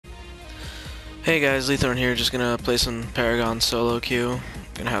Hey guys, Leethorne here, just gonna play some Paragon solo queue.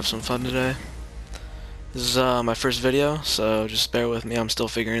 Gonna have some fun today. This is my first video, so just bear with me, I'm still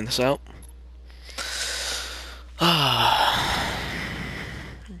figuring this out. Gonna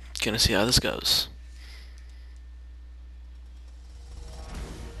see how this goes.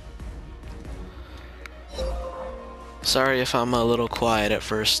 Sorry if I'm a little quiet at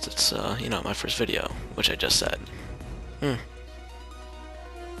first, it's, my first video, which I just said.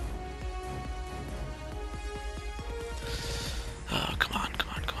 Oh, come on, come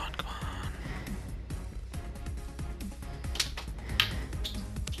on, come on, come on.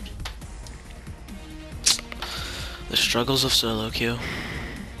 The struggles of solo queue.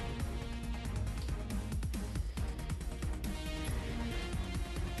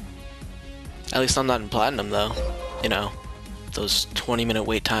 At least I'm not in platinum though. You know, those 20-minute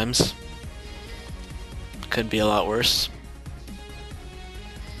wait times could be a lot worse.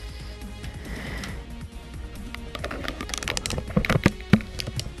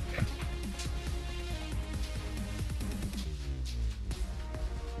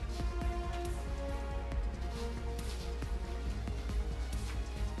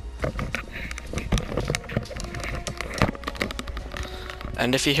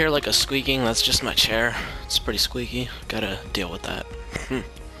 And if you hear like a squeaking, that's just my chair. It's pretty squeaky. Gotta deal with that.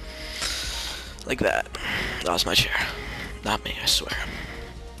 Like that. That was my chair. Not me, I swear.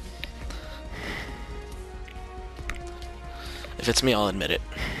 If it's me, I'll admit it.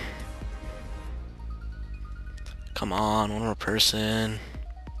 Come on, one more person.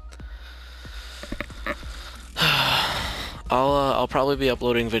 I'll probably be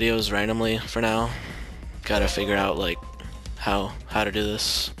uploading videos randomly for now. Gotta figure out like how to do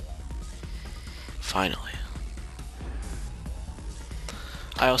this. Finally.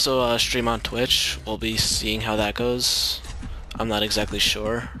 I also stream on Twitch. We'll be seeing how that goes. I'm not exactly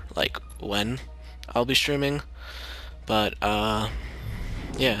sure like when I'll be streaming, but yeah.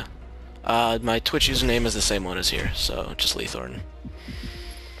 My Twitch username is the same one as here, so just Leethorne.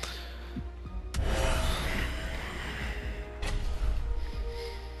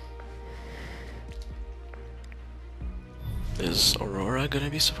 Is Aurora gonna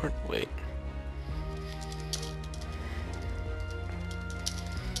be support? Wait.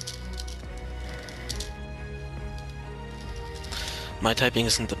 My typing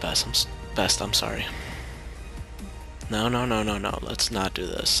isn't the best, I'm sorry. No, no, no, no, no. Let's not do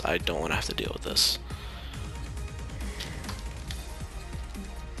this. I don't want to have to deal with this.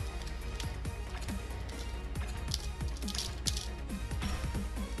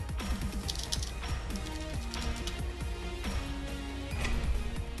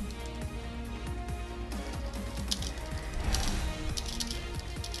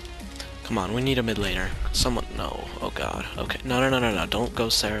 Come on, we need a mid laner. Someone, no. Oh god. Okay. No, no, no, no, no. Don't go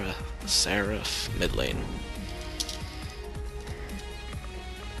Seraph mid lane.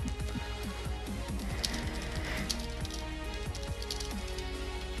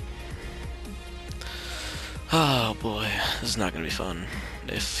 Oh boy, this is not gonna be fun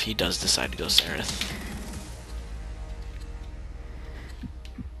if he does decide to go Seraph.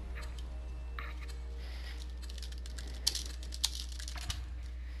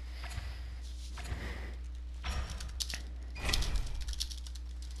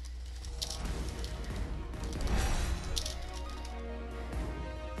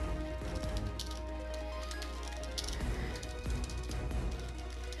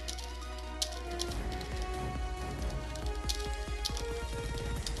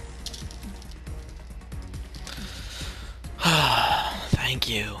 Thank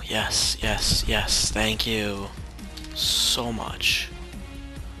you. Yes, yes, yes. Thank you so much.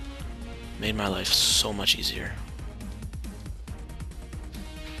 Made my life so much easier.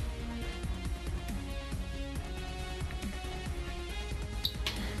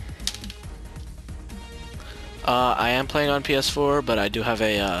 I am playing on PS4, but I do have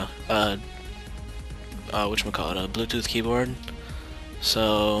a whatchamacallit, a Bluetooth keyboard.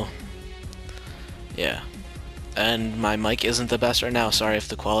 So yeah. And my mic isn't the best right now, sorry if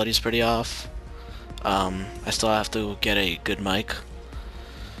the quality's pretty off. I still have to get a good mic.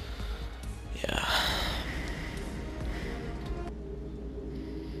 Yeah.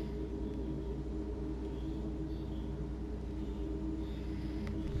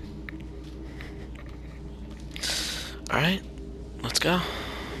 Alright, let's go.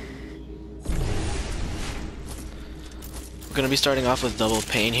 We're gonna be starting off with double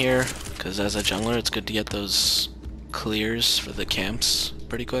pain here, because as a jungler it's good to get those clears for the camps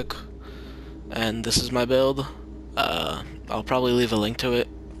pretty quick. And this is my build. I'll probably leave a link to it.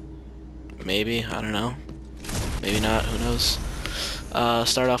 Maybe, I don't know. Maybe not, who knows.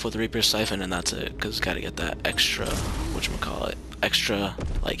 Start off with Reaper's Siphon and that's it, because gotta get that extra, whatchamacallit, extra,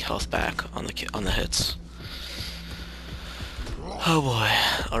 like, health back on the hits. Oh boy,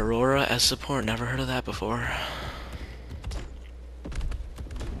 Aurora as support, never heard of that before.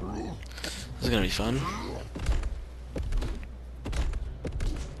 This is gonna be fun.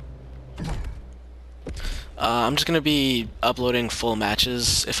 I'm just gonna be uploading full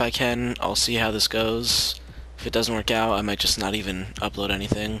matches if I can. I'll see how this goes. If it doesn't work out, I might just not even upload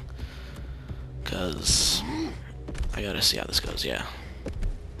anything. Cause I gotta see how this goes, yeah.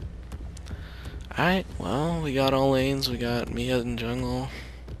 Alright, well, we got all lanes, we got Mia in jungle.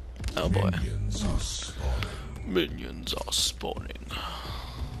 Oh boy. Minions are spawning.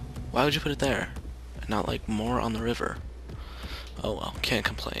 Why would you put it there? And not like more on the river? Oh well, can't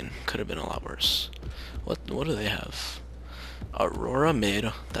complain. Could have been a lot worse. What do they have? Aurora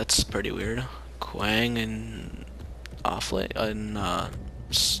mid, that's pretty weird. Quang and off lane and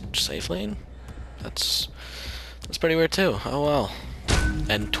safe lane? That's pretty weird too. Oh well.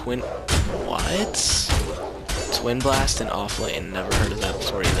 And what? Twin Blast and off lane. Never heard of that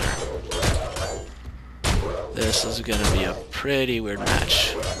before either. This is gonna be a pretty weird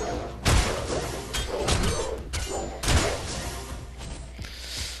match.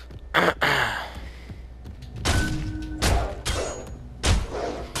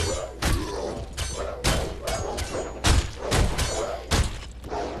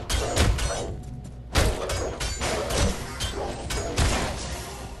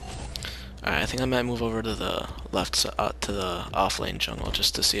 Alright, I think I might move over to the left to the off lane jungle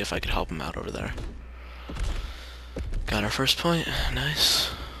just to see if I could help him out over there. Got our first point, nice.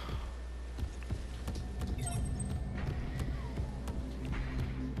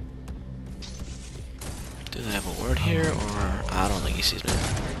 Do they have a ward here, or I don't think he sees me.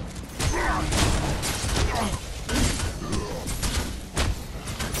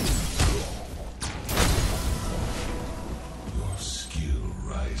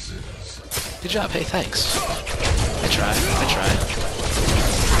 Good job, hey, thanks. I try.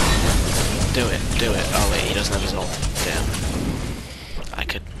 Do it. Oh wait, he doesn't have his ult. Damn. I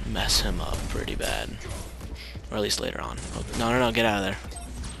could mess him up pretty bad. Or at least later on. Oh, no, get out of there.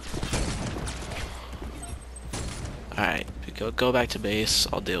 Alright, go back to base.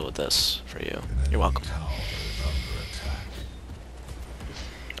 I'll deal with this for you. You're welcome.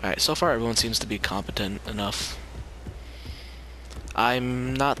 Alright, so far everyone seems to be competent enough.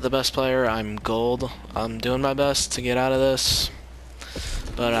 I'm not the best player, I'm gold. I'm doing my best to get out of this,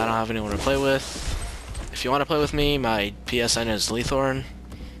 but I don't have anyone to play with. If you want to play with me, my PSN is Leethorne,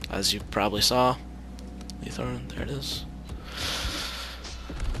 as you probably saw. Leethorne, there it is.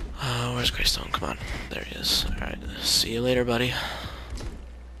 Where's Greystone? Come on, there he is. Alright, see you later, buddy.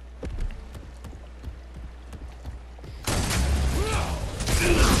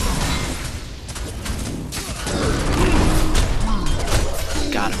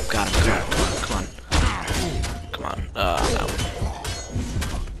 Got him. Come on. No.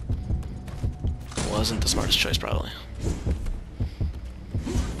 Wasn't the smartest choice, probably.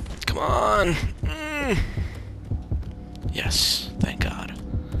 Come on! Yes, thank God.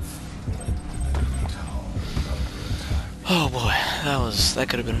 Oh boy, that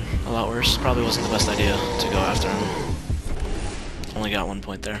could have been a lot worse. Probably wasn't the best idea to go after him. Only got 1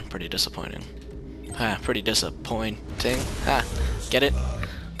 point there. Pretty disappointing. Pretty disappointing. Get it?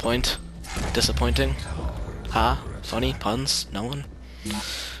 Point. Disappointing. Funny puns? No one?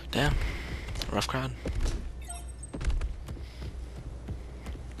 Damn. Rough crowd.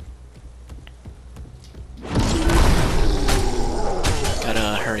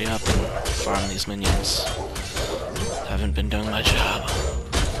 Gotta hurry up and farm these minions. Haven't been doing my job.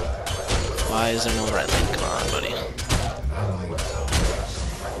 Why is there no right lane? Come on, buddy.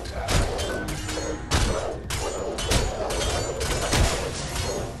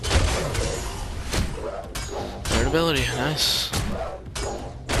 Ability, nice.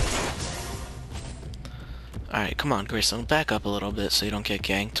 Alright, come on, Greystone, back up a little bit so you don't get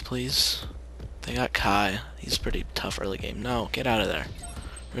ganked, please. They got Kai. He's pretty tough early game. No, get out of there.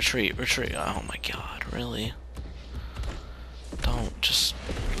 Retreat. Oh my god, really? Don't just...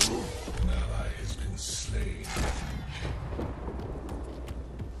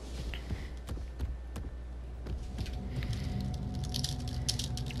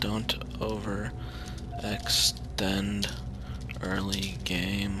 Don't overextend early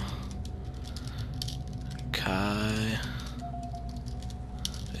game. Kai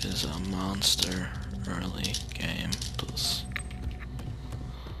is a monster early game, please.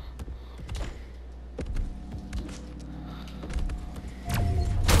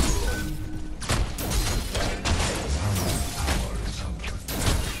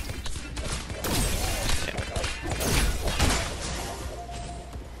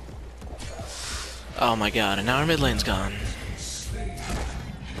 Oh my god, and now our mid lane's gone.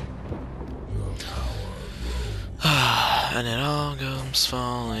 And it all goes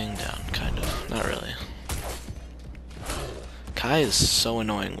falling down, kind of. Not really. Kai is so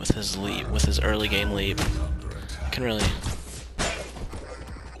annoying with his leap, with his early game leap. I can really...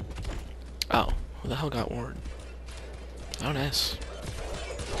 Oh, who the hell got ward? Oh, nice.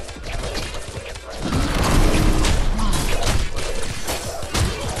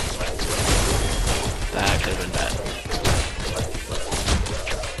 That could have been bad.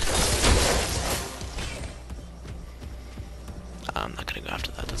 I'm not gonna go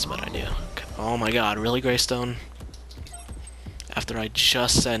after that, that's a bad idea. Okay. Oh my god, really, Greystone? After I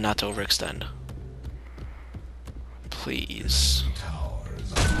just said not to overextend. Please.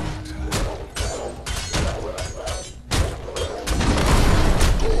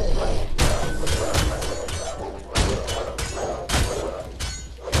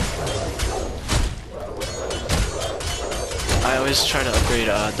 I always try to upgrade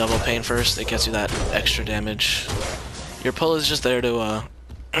double pain first. It gets you that extra damage. Your pull is just there to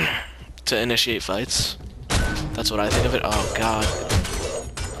to initiate fights. That's what I think of it. Oh god.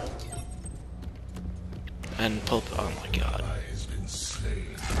 And pull. Oh my god.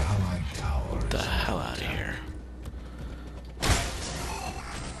 Get the hell out of here.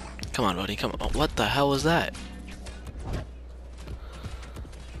 Come on, buddy. Come on. What the hell was that?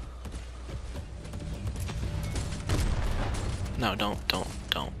 No, don't do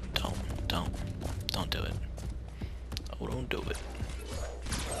it. Oh, don't do it.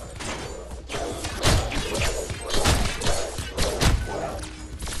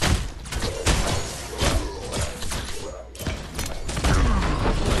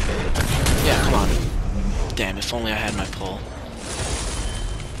 Yeah, come on. Damn, if only I had my pull.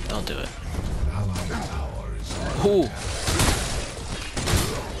 Don't do it. Ooh.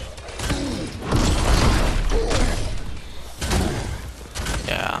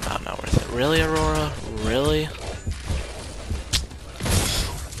 Yeah, I'm not worth it. Really, Aurora? Really?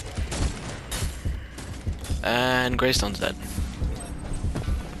 And Greystone's dead.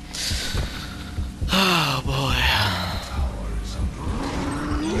 Oh boy.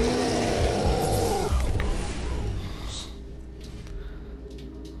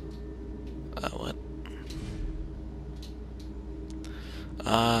 What?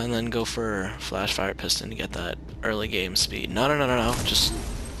 And then go for Flash Fire Piston to get that early game speed. No. Just...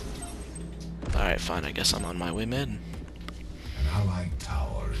 Alright, fine. I guess I'm on my way mid. An allied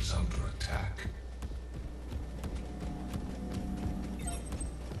tower is under attack.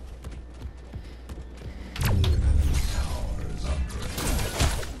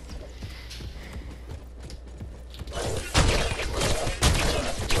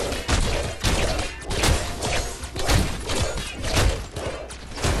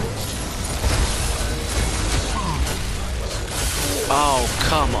 Oh,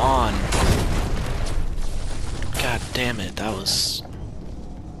 come on. God damn it, that was...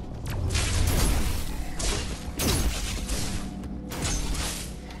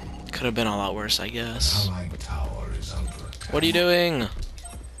 Could have been a lot worse, I guess. What are you doing?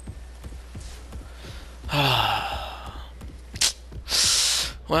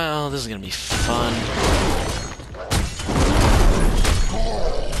 Well, this is gonna be fun.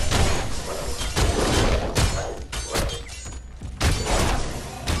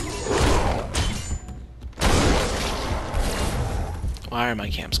 Why are my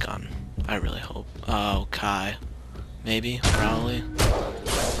camps gone? I really hope. Oh, Kai. Maybe, probably.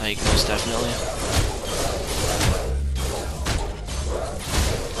 Like, most definitely.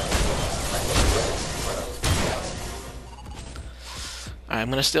 Alright, I'm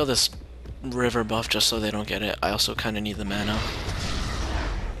gonna steal this river buff just so they don't get it. I also kinda need the mana.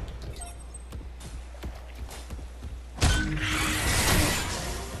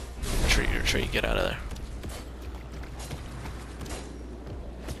 Retreat, get out of there.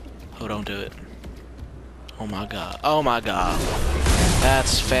 Oh, don't do it. Oh my god. Oh my god.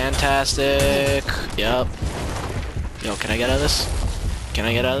 That's fantastic. Yep. Yo, can I get out of this? Can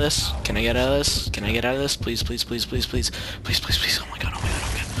I get out of this? Can I get out of this? Can I get out of this? Please, please, please, please, please. Please, please, please. Oh my god, oh my god,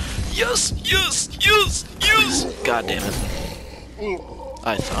 oh my god. Yes! Yes! Yes! Yes! God damn it.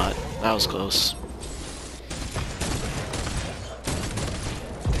 I thought. That was close.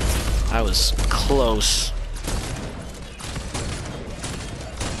 I was close.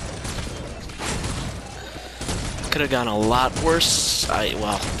 Could have gone a lot worse.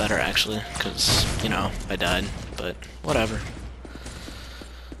 Well, better actually, because, you know, I died, but whatever.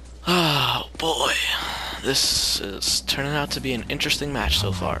 Oh boy, this is turning out to be an interesting match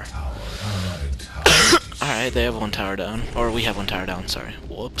so far. Alright, they have one tower down, or we have one tower down, sorry.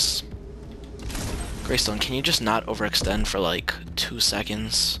 Whoops. Greystone, can you just not overextend for like 2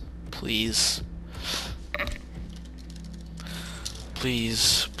 seconds? Please?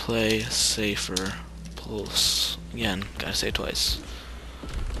 Please play safer. Pulse. Again, gotta say it twice.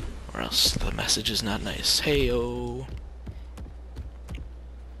 Or else the message is not nice. Hey-yo!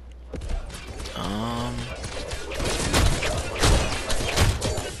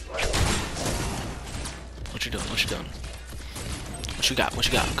 What you doing? What you doing? What you got? What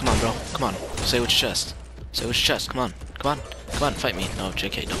you got? Come on, bro. Come on. Say it with your chest. Say it with your chest. Come on. Come on. Come on. Fight me. No,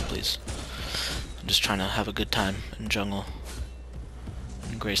 JK, don't, please. I'm just trying to have a good time in jungle.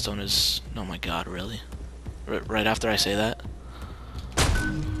 And Greystone is... Oh my god, really? Right after I say that?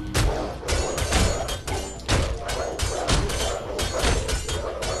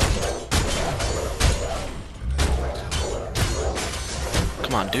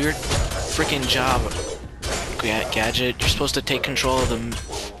 Come on, do your freaking job, Gadget. You're supposed to take control of the...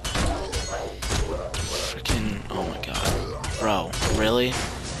 Freaking... Oh my god. Bro, really?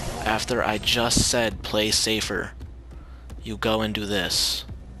 After I just said play safer, you go and do this.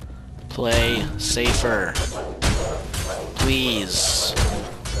 Play safer. Please.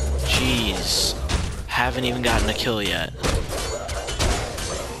 Jeez. Haven't even gotten a kill yet.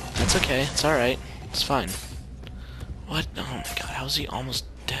 That's okay. It's alright. It's fine. What? Oh my god. How's he almost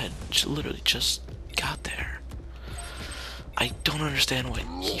dead? Literally just got there. I don't understand why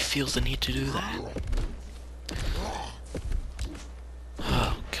he feels the need to do that.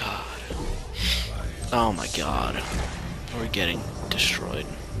 Oh god. Oh my god. We're getting destroyed.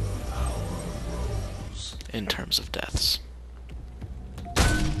 In terms of deaths.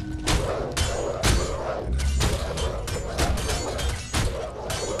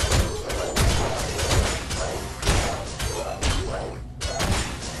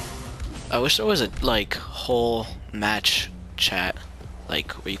 I wish there was a, like, whole match chat,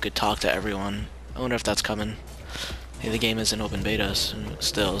 like, where you could talk to everyone. I wonder if that's coming. Hey, the game is in open beta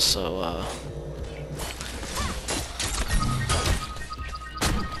still, so,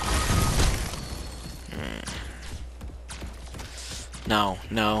 No,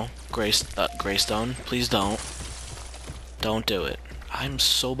 no, Greystone, please don't. Don't do it. I'm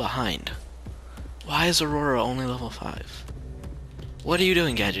so behind. Why is Aurora only level 5? What are you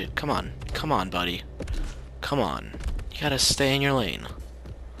doing, Gadget? Come on. Come on, buddy. Come on. You gotta stay in your lane.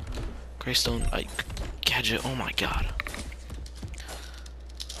 Greystone, Gadget, oh my god.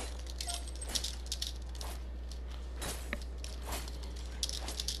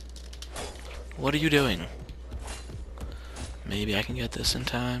 What are you doing? Maybe I can get this in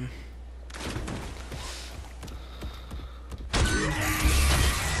time.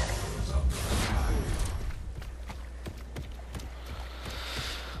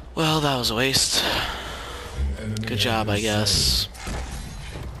 Well, that was a waste. Good job, I guess.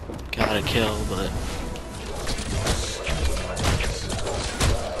 Got a kill, but...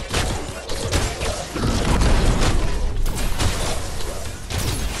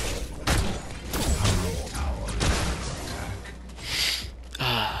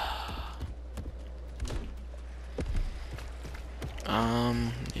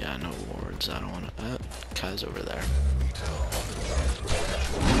 yeah, no wards. I don't want to... Kai's over there.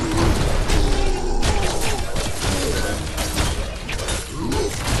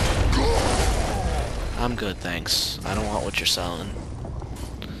 I'm good, thanks. I don't want what you're selling.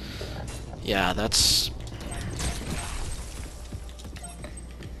 Yeah, that's...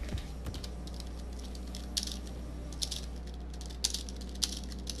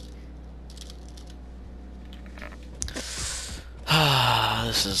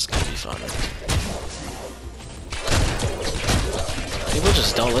 This is gonna be fun. People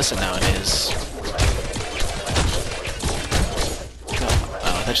just don't listen nowadays.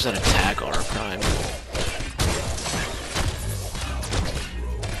 Oh, that just had a tag or a prime.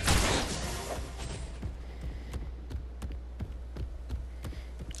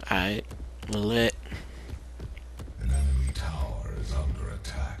 Alright, we're lit. An enemy tower is under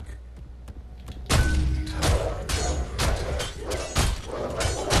attack.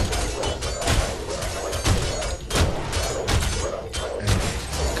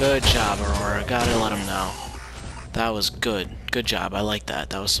 Good job, Aurora. Gotta let him know. That was good. Good job. I like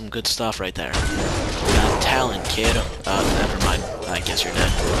that. That was some good stuff right there. Got talent, kid. Never mind. I guess you're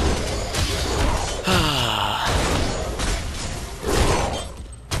dead.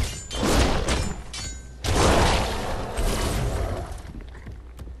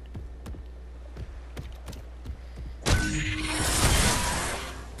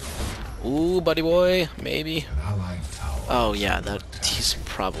 Ooh, buddy boy. Maybe. Oh, yeah. That he's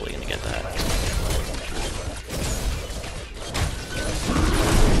probably gonna get that.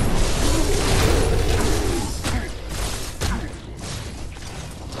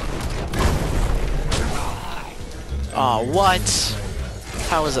 Aw, what?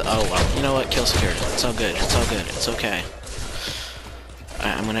 How is it? Oh, well. You know what? Kill secured. It's all good. It's all good. It's okay.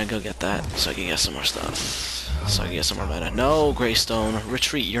 Alright, I'm gonna go get that so I can get some more stuff. So I can get some more mana. No, Greystone.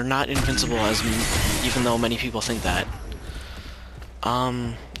 Retreat. You're not invincible even though many people think that.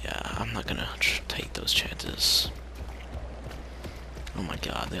 Yeah, I'm not gonna take those chances. Oh my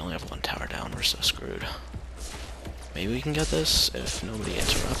god, they only have one tower down. We're so screwed. Maybe we can get this if nobody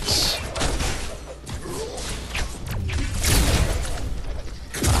interrupts.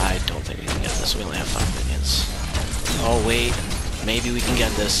 I don't think we can get this. We only have 5 minions. Oh wait, maybe we can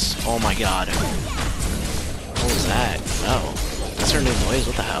get this. Oh my god. What was that? Oh, that's her new noise.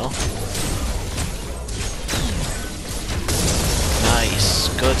 What the hell? Nice.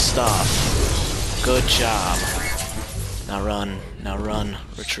 Good stuff. Good job. Now run. Now run.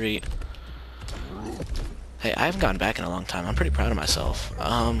 Retreat. Hey, I haven't gotten back in a long time. I'm pretty proud of myself.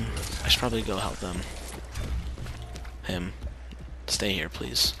 I should probably go help them. Him. Stay here,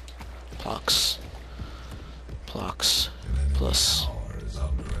 please. Plox. Plox. Plus.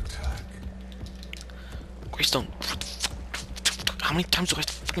 Greystone. How many times do I have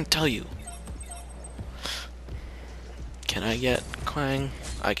to fucking tell you? Can I get Quang?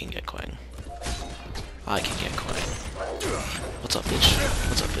 I can get Quang. I can get Quang. What's up, bitch?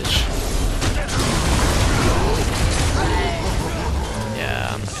 What's up, bitch?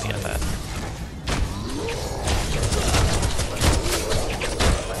 Yeah, I'm not gonna get that.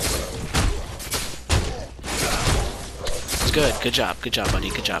 It's good. Good job. Good job, buddy.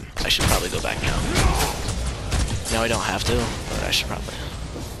 Good job. I should probably go back now. No, I don't have to, but I should probably.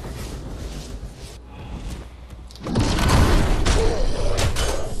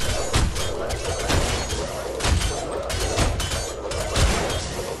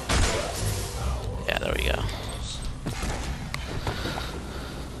 Yeah, there we go.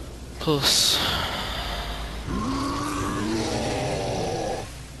 Plus.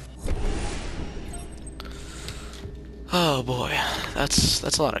 Oh boy, that's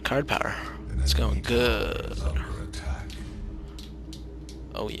a lot of card power. It's going good.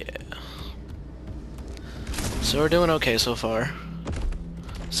 Oh yeah. So we're doing okay so far.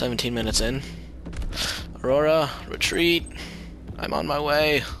 17 minutes in. Aurora, retreat. I'm on my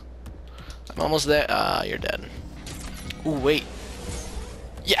way. I'm almost there. Ah, you're dead. Ooh, wait.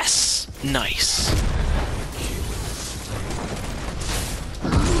 Yes! Nice.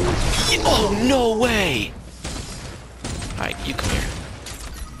 Oh, no way! Alright, you come here.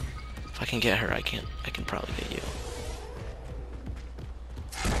 If I can get her, I can probably get you.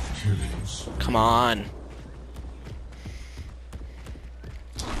 Come on.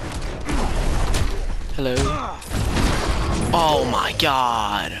 Hello. Oh my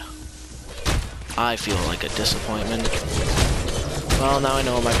god. I feel like a disappointment. Well, now I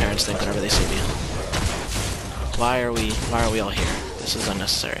know what my parents think whenever they see me. Why are we all here? This is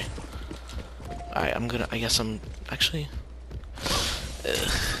unnecessary. Alright, I guess I'm actually.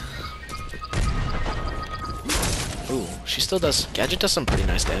 Ooh, she still does. Gadget does some pretty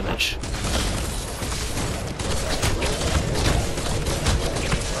nice damage.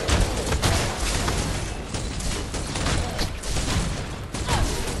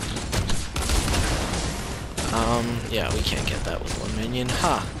 Yeah, we can't get that with one minion.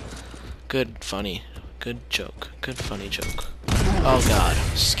 Ha! Good funny. Good joke. Good funny joke. Oh god,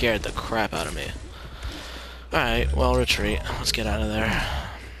 scared the crap out of me. Alright, well, retreat. Let's get out of there.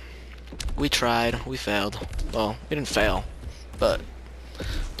 We tried. We failed. Well, we didn't fail, but it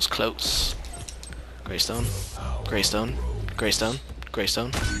was close. Greystone. Greystone. Greystone.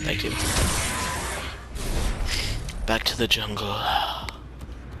 Greystone. Thank you. Back to the jungle.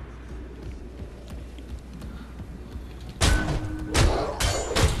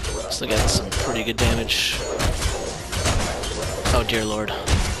 Still getting some pretty good damage. Oh dear lord.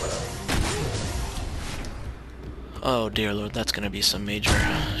 Oh dear lord, that's gonna be some major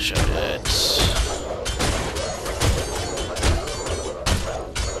shit.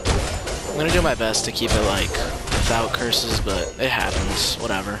 I'm gonna do my best to keep it like without curses, but it happens.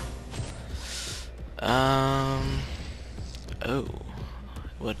 Whatever. Oh,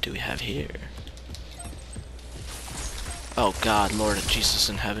 what do we have here? Oh God, Lord of Jesus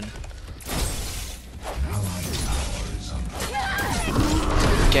in heaven.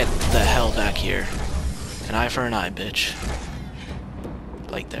 Get the hell back here. An eye for an eye, bitch.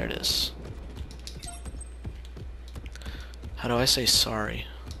 Like, there it is. How do I say sorry?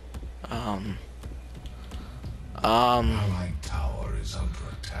 How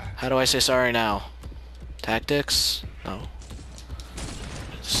do I say sorry now? Tactics? No.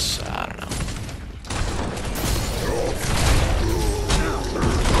 I don't know.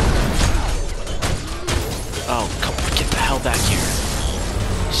 Oh, come on. hell back here.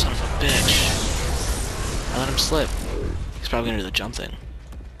 Son of a bitch. I let him slip. He's probably gonna do the jump thing.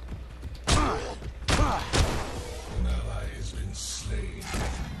 An ally has been slain.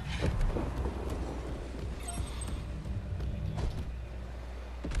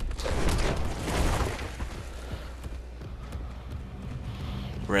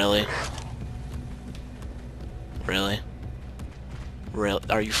 Really? Really? Real?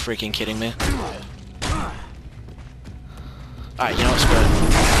 Are you freaking kidding me? Alright, you know what, screw it.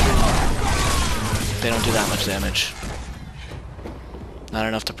 They don't do that much damage. Not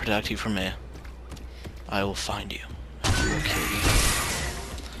enough to protect you from me. I will find you. I will kill you.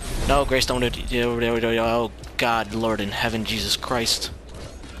 No, Grace, don't do it. Oh, God, Lord in heaven, Jesus Christ.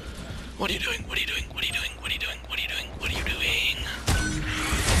 What are you doing? What are you doing? What are you doing? What are you doing? What are you doing? What are you doing?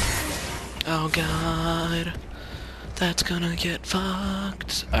 Oh, God. That's gonna get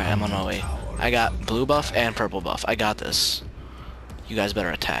fucked. Alright, I'm on my way. I got blue buff and purple buff. I got this. You guys better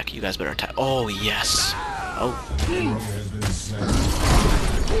attack. You guys better attack. Oh, yes. Oh.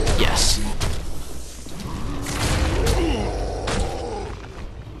 Yes.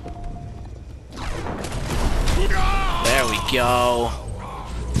 There we go.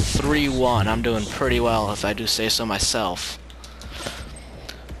 3-1. I'm doing pretty well, if I do say so myself.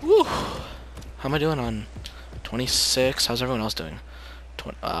 Woo. How am I doing on 26? How's everyone else doing?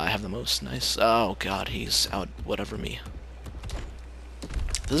 I have the most. Nice. Oh, God. He's out whatever me.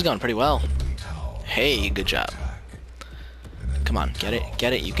 This is going pretty well. Hey, good job. Come on, get it,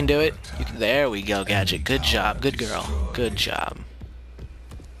 get it. You can do it. You can. There we go, Gadget. Good job, good girl. Good job.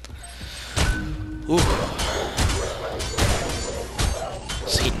 Ooh.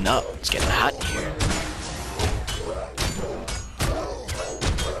 It's heating up. It's getting hot in here.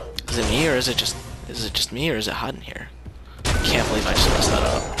 Is it me or is it just me or is it hot in here? I can't believe I just messed that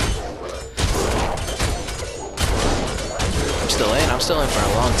up. I'm still in for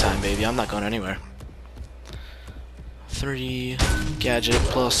a long time, baby. I'm not going anywhere. 3 gadget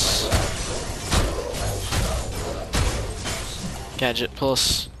plus gadget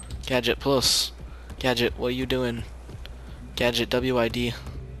plus gadget plus gadget. What are you doing? Gadget WID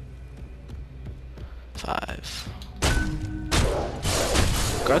 5.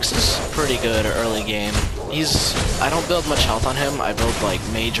 Grux is pretty good early game. I don't build much health on him. I build like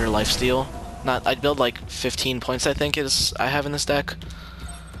major lifesteal. I build like 15 points, I think I have in this deck.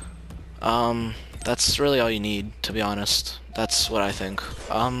 That's really all you need, to be honest. That's what I think.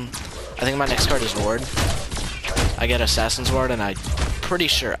 I think my next card is Ward. I get Assassin's Ward, and I'm pretty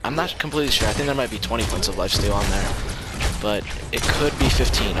sure, I'm not completely sure, I think there might be 20 points of lifesteal on there. But it could be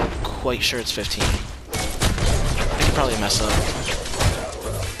 15, I'm quite sure it's 15. I could probably mess up.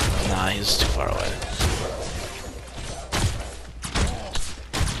 Nah, he's too far away.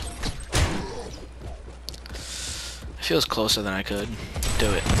 Feels closer than I could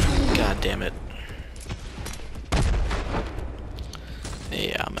do it. God damn it.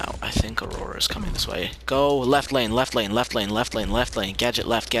 Yeah, I'm out. I think Aurora's coming this way. Go left lane, left lane, left lane, left lane, left lane. Gadget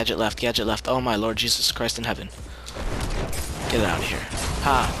left, gadget left, gadget left. Oh my Lord Jesus Christ in heaven. Get it out of here.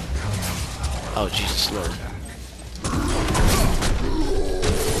 Ha! Oh Jesus Lord.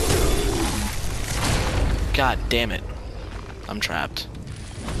 God damn it. I'm trapped.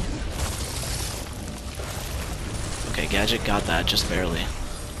 Okay, Gadget got that, just barely.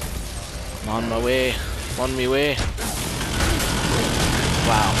 I'm on my way. On me way.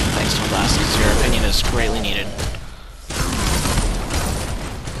 Wow, thanks to Blast, your opinion is greatly needed.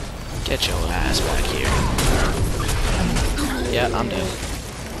 Get your ass back here. Yeah, I'm dead.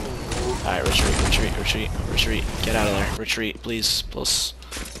 Alright, retreat, retreat, retreat, retreat. Get out of there. Retreat, please. Plus.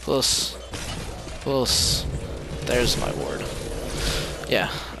 Plus. Plus. There's my ward.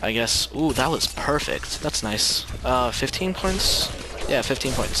 Yeah, I guess. Ooh, that was perfect. That's nice. 15 points? Yeah,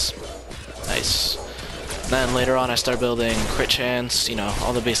 15 points. Nice. Then later on I start building crit chance, you know,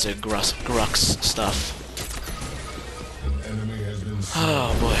 all the basic Grux stuff.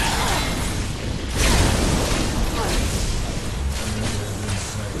 Oh boy.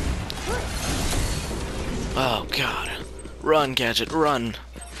 Oh god. Run, Gadget, run!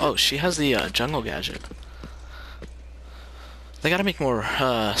 Oh, she has the jungle Gadget. They gotta make more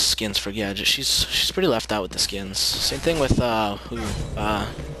skins for Gadget. She's pretty left out with the skins. Same thing with who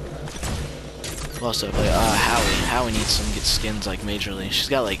else do I play? Howie. Howie needs some good skins like majorly. She's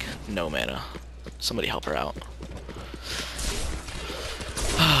got like no mana. Somebody help her out.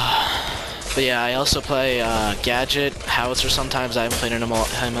 But yeah, I also play Gadget, Howitzer sometimes. I haven't played him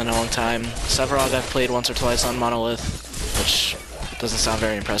in a long time. Sevarog I've played once or twice on Monolith, which doesn't sound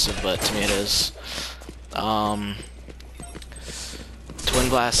very impressive, but to me it is. Twin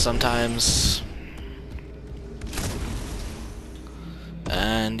Blast sometimes.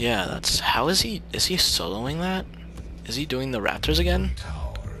 And yeah, that's how is he soloing that? Is he doing the Raptors again?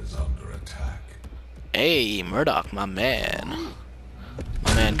 Tower is under attack. Hey, Murdoch, my man.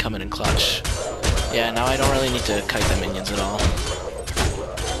 My man coming in clutch. Yeah, now I don't really need to kite the minions at all.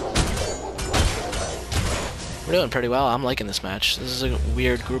 We're doing pretty well. I'm liking this match. This is a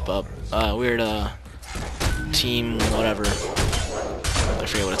weird group up. Weird team whatever. I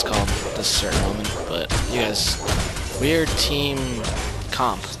forget what it's called this certain moment, but you guys, weird team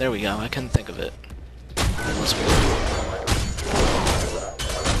comp. There we go. I couldn't think of it. That's weird.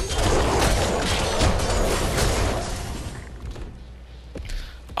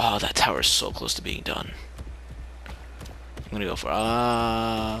 Oh, that tower is so close to being done. I'm gonna go for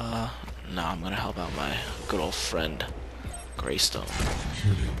no, I'm gonna help out my good old friend Greystone.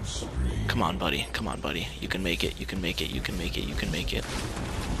 Come on, buddy. Come on, buddy. You can make it. You can make it. You can make it. You can make it.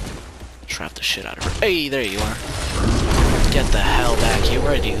 Trap the shit out of her. Hey, there you are. Get the hell back here.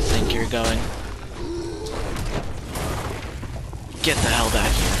 Where do you think you're going? Get the hell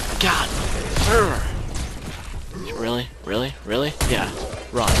back here. God. Urgh. Really? Really? Really? Yeah.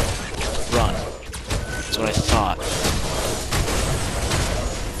 Run. Run. That's what I thought.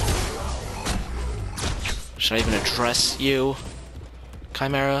 Should I even address you,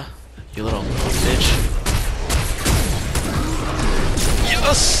 Chimera? You little bitch.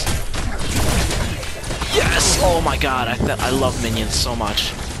 Yes! Yes! Oh my god, I love minions so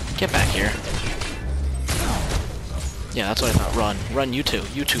much. Get back here. Yeah, that's what I thought. Run. Run, you two.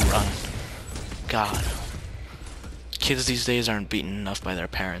 You two run. God. Kids these days aren't beaten enough by their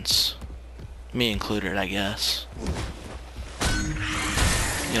parents. Me included, I guess.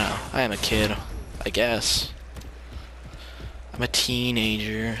 You know, I am a kid. I guess. I'm a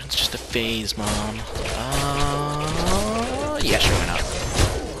teenager. It's just a phase, Mom. Yeah, sure, why not?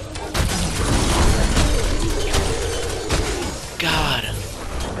 God.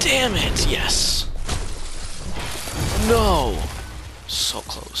 Damn it, yes. No. So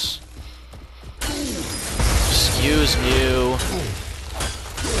close. Excuse you.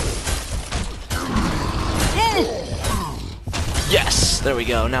 Yes! There we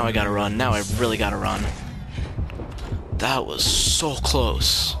go. Now I gotta run. Now I really gotta run. That was so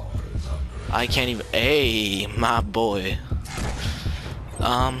close. I can't even... Hey, my boy.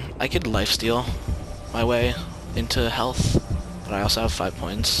 I could lifesteal my way into health, but I also have 5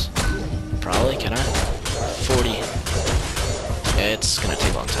 points. Probably, can I? 40. Yeah, it's gonna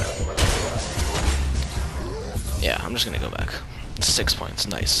take a long time. Yeah, I'm just gonna go back. 6 points,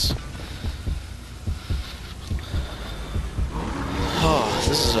 nice. Oh,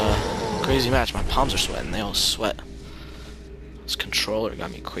 this is a crazy match. My palms are sweating. They all sweat. This controller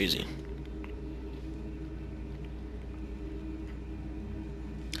got me crazy.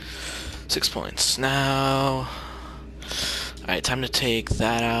 Six points. Now... Alright, time to take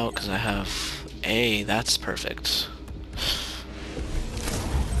that out, because I have... Hey, that's perfect.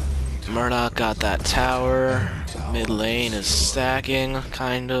 Murdoch got that tower. Mid lane is stacking,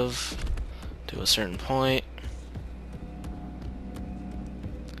 kind of, to a certain point.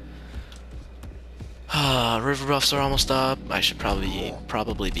 River buffs are almost up. I should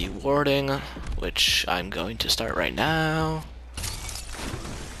probably be warding, which I'm going to start right now.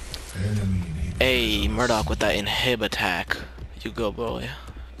 Hey, Murdoch with that inhib attack. You go, boy.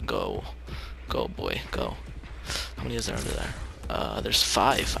 Go. Go, boy. Go. How many is there under there? There's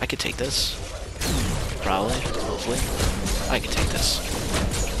 5. I could take this. Probably. Hopefully. I can take this.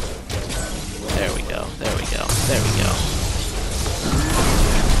 There we go. There we go. There we go.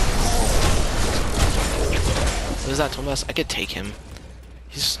 What is that, Thomas? I could take him.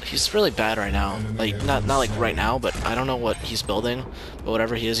 He's really bad right now. Like, not like right now, but I don't know what he's building. But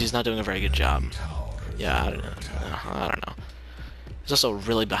whatever he is, he's not doing a very good job. Yeah, I don't know. He's also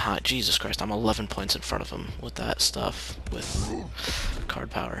really behind. Jesus Christ, I'm 11 points in front of him with that stuff, with card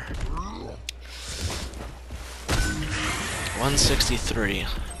power. 163.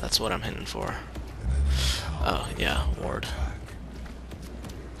 That's what I'm hitting for. Oh, yeah, ward.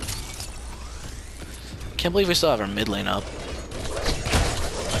 Can't believe we still have our mid lane up.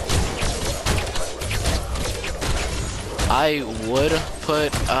 I would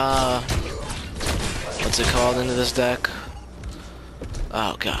put, what's it called into this deck?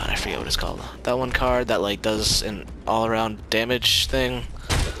 Oh god, I forget what it's called. That one card that like does an all-around damage thing.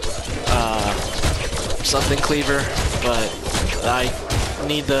 Something cleaver, but I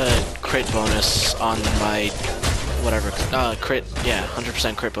need the crit bonus on my whatever. Crit, yeah,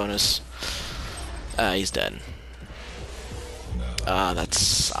 100% crit bonus. He's dead.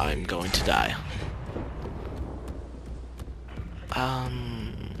 I'm going to die.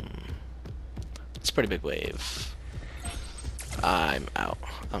 It's a pretty big wave. I'm out.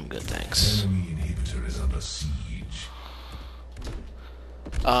 I'm good, thanks. Enemy inhibitor is under siege.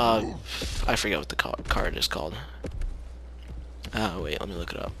 I forget what the card is called. Oh, wait, let me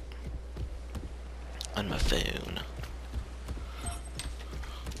look it up. On my phone.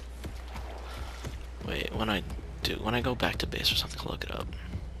 Wait, when I go back to base or something, I'll look it up.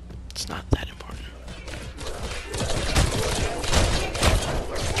 It's not that important.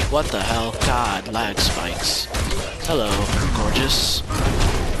 What the hell? God, lag spikes. Hello, gorgeous.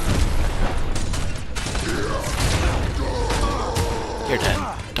 You're dead.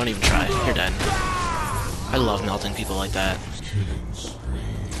 Don't even try. You're dead. I love melting people like that.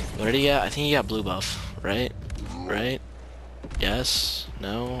 What did he get? I think he got blue buff, right? Right? Yes?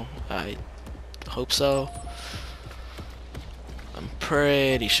 No? I hope so. I'm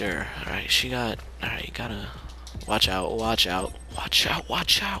pretty sure. Alright, she got... Alright, you gotta... Watch out, watch out, watch out,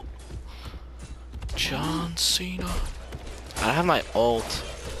 watch out! John Cena. I have my ult.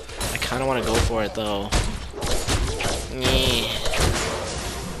 I kinda wanna go for it though. Yeah.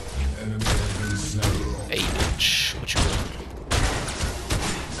 Hey, bitch. What you doing?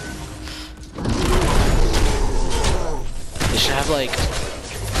 They should have like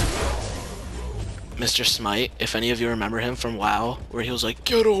Mr. Smite, if any of you remember him from WoW, where he was like,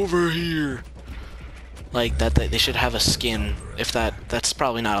 "Get over here!" Like that, they should have a skin. If that's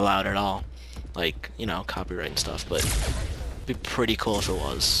probably not allowed at all. Like, you know, copyright and stuff, but it'd be pretty cool if it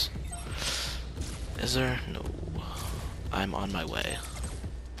was. Is there? No. I'm on my way.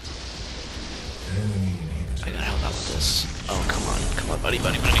 I gotta help out with this. Oh, come on, buddy. Who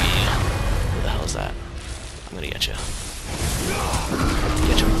the hell is that? I'm gonna get you.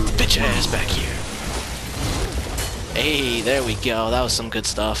 Get your bitch ass back here. Hey, there we go. That was some good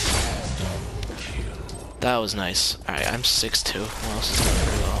stuff. That was nice. Alright, I'm 6'2". What else is going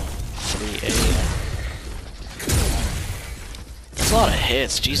very well? 3'8". That's a lot of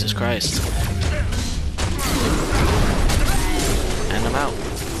hits. Jesus Christ. And I'm out.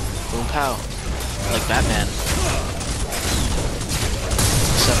 Boom pow. Like Batman.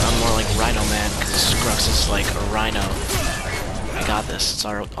 Except I'm more like Rhino Man, because Scrux is like a rhino. I got this. It's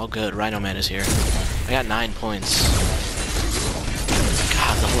all good. Rhino Man is here. I got 9 points.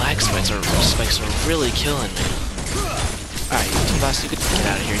 God, the lag spikes are really killing me. Alright, Tombas, you could get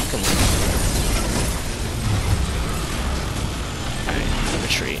out of here. You can leave. Alright,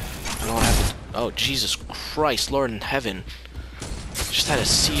 retreat. I don't have to... Oh, Jesus Christ, Lord in heaven. Just had a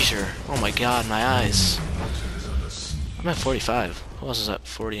seizure. Oh my god, my eyes. I'm at 45. Who else is at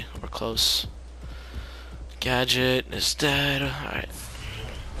 40? We're close. Gadget is dead. Alright.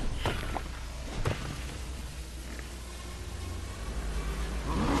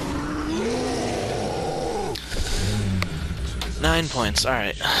 Nine points.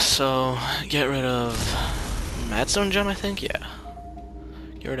 Alright, so get rid of Madstone Gem, I think? Yeah.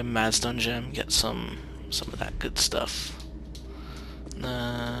 Get rid of Madstone Gem, get some of that good stuff.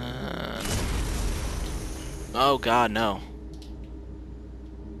 Oh god, no.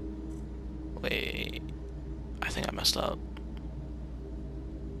 Wait. I think I messed up.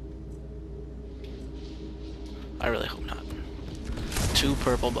 I really hope not. 2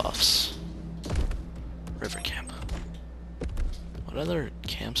 purple buffs. River camp. What other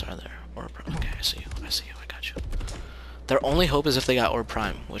camps are there? Orb Prime. Okay, I see you. I got you. Their only hope is if they got Orb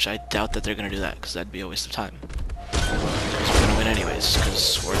Prime, which I doubt that they're gonna do that, because that'd be a waste of time. Because we're gonna win anyways,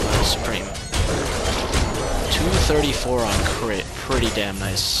 because we're the Supreme. 234 on crit. Pretty damn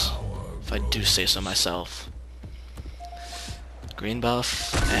nice, if I do say so myself. Green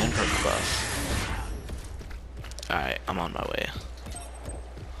buff and purple buff. Alright, I'm on my way.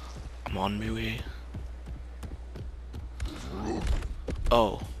 I'm on my way.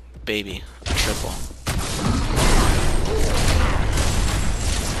 Oh, baby. A triple.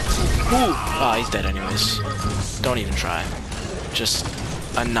 Ooh. Oh, he's dead anyways. Don't even try. Just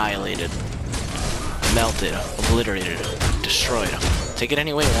annihilated. Melted. Obliterated. Destroyed. Take it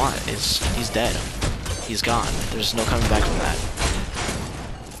any way you want. He's dead. He's gone. There's no coming back from that.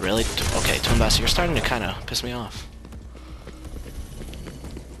 Really? Okay, Tombas, you're starting to kind of piss me off.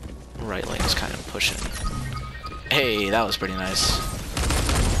 Right lane is kind of pushing. Hey, that was pretty nice.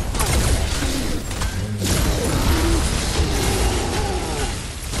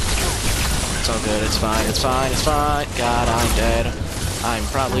 It's all good, it's fine, it's fine, it's fine. God, I'm dead. I'm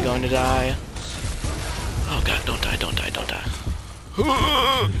probably going to die. Oh god, don't die, don't die, don't die.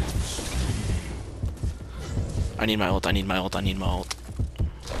 I need my ult, I need my ult, I need my ult.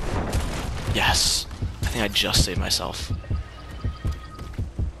 Yes. I think I just saved myself.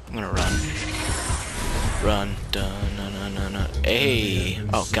 I'm gonna run. Run. Dun, no, no. Hey!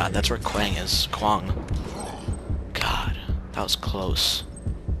 Oh god, that's where Kwang is. Kwang. God. That was close.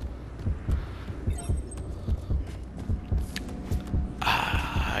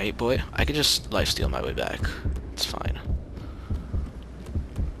 Alright, boy. I could just lifesteal my way back. It's fine.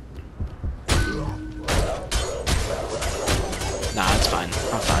 Nah, it's fine.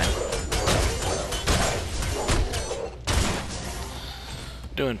 I'm fine.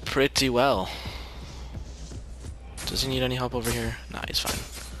 Doing pretty well. Does he need any help over here? Nah, he's fine.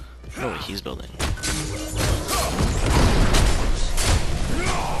 I know what he's building.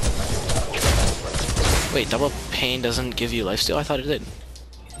 Wait, double pain doesn't give you lifesteal? I thought it did.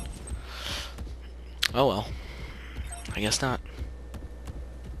 Oh well. I guess not.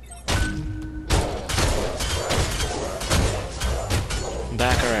 I'm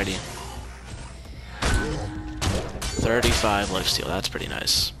back already. 35 lifesteal, that's pretty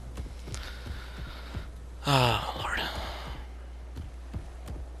nice. Oh, Lord.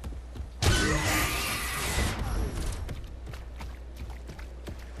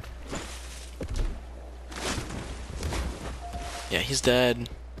 Yeah, he's dead.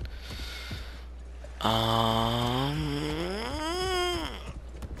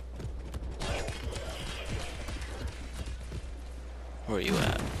 Where are you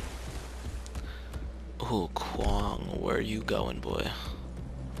at? Ooh, Kwong, where are you going, boy?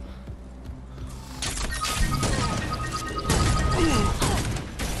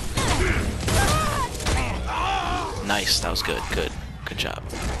 Nice, that was good, good job.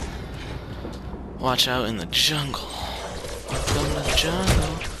 Watch out in the jungle. Welcome to the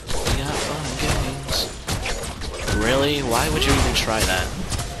jungle. We got fun games. Really? Why would you even try that?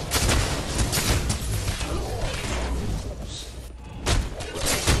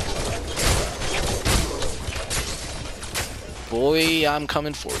 Boy, I'm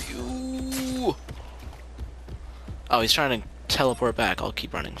coming for you. Oh, he's trying to teleport back. I'll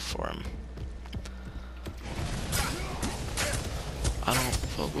keep running for him. I don't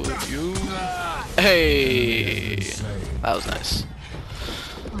fuck with you. Hey! That was nice.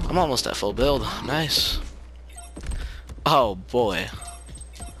 I'm almost at full build. Nice. Oh boy.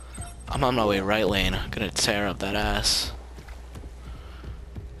 I'm on my way right lane. Gonna tear up that ass.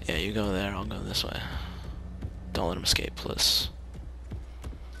 Yeah, you go there. I'll go this way. Don't let him escape, please.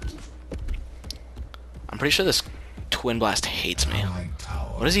 I'm pretty sure this Twin Blast hates me.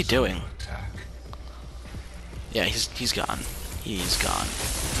 What is he doing? Yeah, he's gone. He's gone.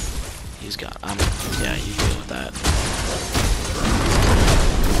 He's gone. Yeah, you deal with that.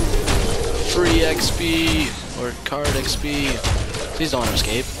 Free XP or card XP. Please don't let him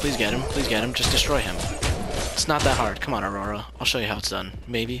escape. Please get him. Please get him. Just destroy him. It's not that hard. Come on, Aurora. I'll show you how it's done.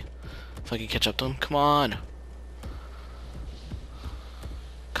 Maybe. If I can catch up to him. Come on.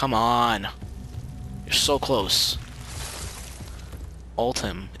 Come on. You're so close. Ult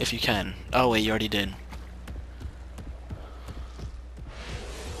him, if you can. Oh wait, you already did.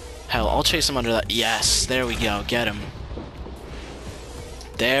 Hell, I'll chase him under that. Yes, there we go. Get him.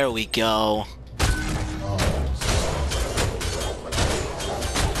 There we go.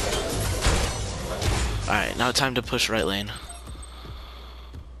 Alright, now time to push right lane.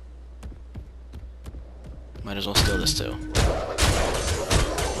 Might as well steal this too.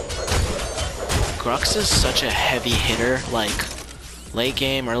 Grux is such a heavy hitter, like, late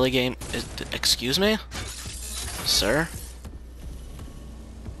game, early game. Excuse me? Sir?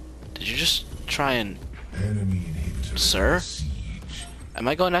 Did you just try and... Sir? Am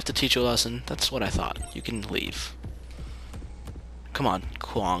I going to have to teach you a lesson? That's what I thought. You can leave. Come on,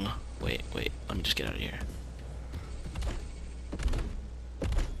 Kwong. Wait, let me just get out of here.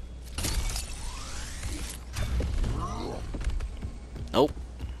 Nope.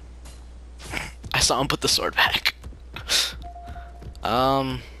 I saw him put the sword back.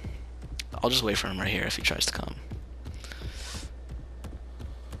 I'll just wait for him right here if he tries to come.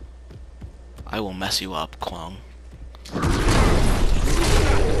 I will mess you up, Kwong. You're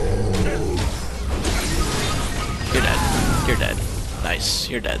dead. You're dead. Nice.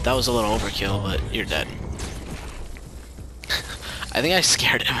 You're dead. That was a little overkill, but you're dead. I think I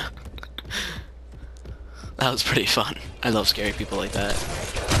scared him. That was pretty fun. I love scaring people like that.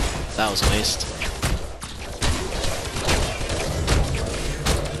 That was a waste.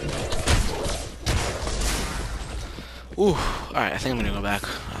 Ooh, alright, I think I'm gonna go back.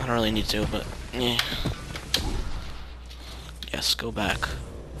 I don't really need to, but yeah. Yes, go back.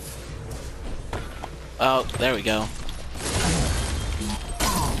 Oh, there we go.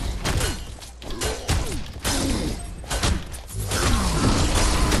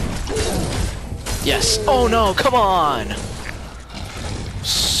 Yes. Oh no, come on!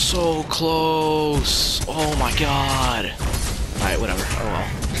 So close. Oh my god. Alright, whatever. Oh well.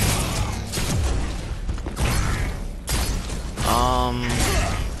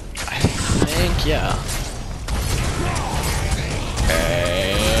 yeah.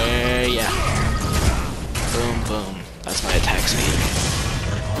 Yeah. Boom, boom. That's my attack speed.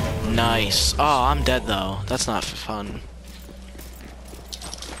 Nice. Oh, I'm dead though. That's not fun.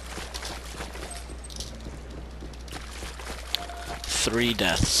 Three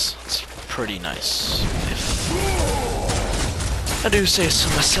deaths. It's pretty nice. If I do say so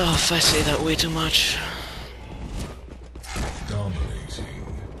myself, I say that way too much. Dominating.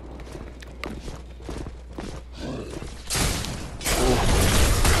 Ooh.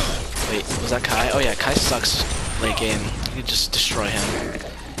 Wait, was that Kai? Oh yeah, Kai sucks late game. You could just destroy him.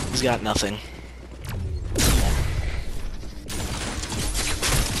 He's got nothing.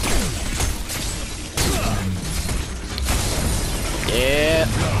 Yeah.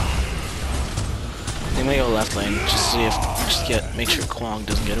 I'm gonna go left lane, just see if make sure Kwong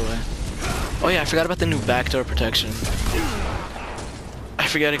doesn't get away. Oh yeah, I forgot about the new backdoor protection. I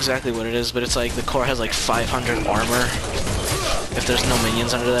forget exactly what it is, but it's like the core has like 500 armor if there's no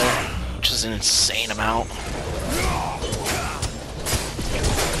minions under there, which is an insane amount.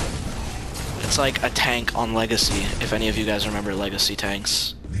 It's like a tank on Legacy, if any of you guys remember Legacy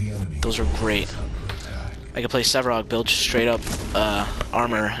tanks. Those are great. I could play Sevarog, build straight up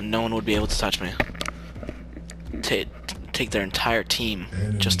armor, and no one would be able to touch me. Take their entire team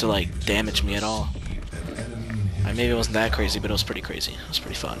just to like damage me at all. Maybe it wasn't that crazy, but it was pretty crazy. It was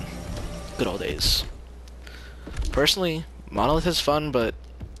pretty fun. Good old days. Personally, Monolith is fun, but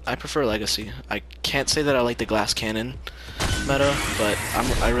I prefer Legacy. I can't say that I like the glass cannon meta, but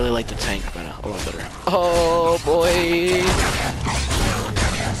I really like the tank meta a lot better. Oh boy!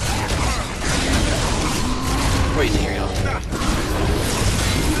 Where do you think you're going?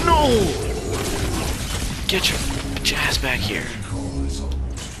 No! Get your ass back here.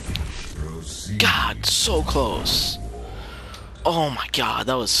 God, so close. Oh my god,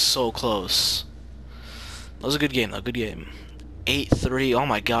 that was so close. That was a good game though, good game. 8-3, oh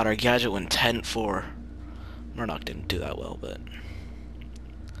my god, our gadget went 10-4. Murdoch didn't do that well, but...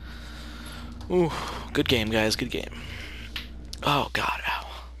 Ooh, good game guys, good game. Oh god, ow.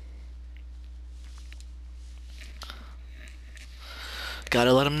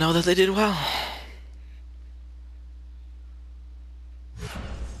 Gotta let them know that they did well.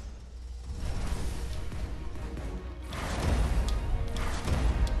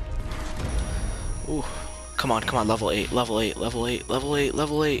 Ooh, come on, level 8, level 8, level 8, level 8,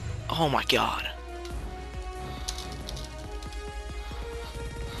 level 8. Oh my god.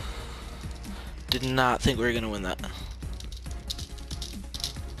 Did not think we were gonna win that.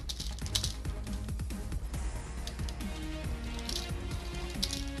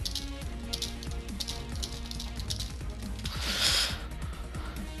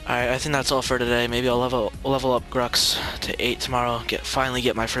 Alright, I think that's all for today. Maybe I'll level up Grux to 8 tomorrow. Finally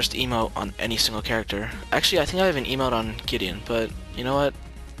get my first emote on any single character. Actually, I think I have an emote on Gideon, but you know what?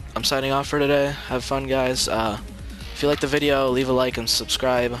 I'm signing off for today. Have fun, guys. If you like the video, leave a like and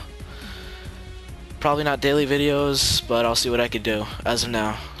subscribe. Probably not daily videos, but I'll see what I could do as of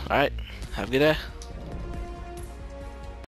now. Alright, have a good day.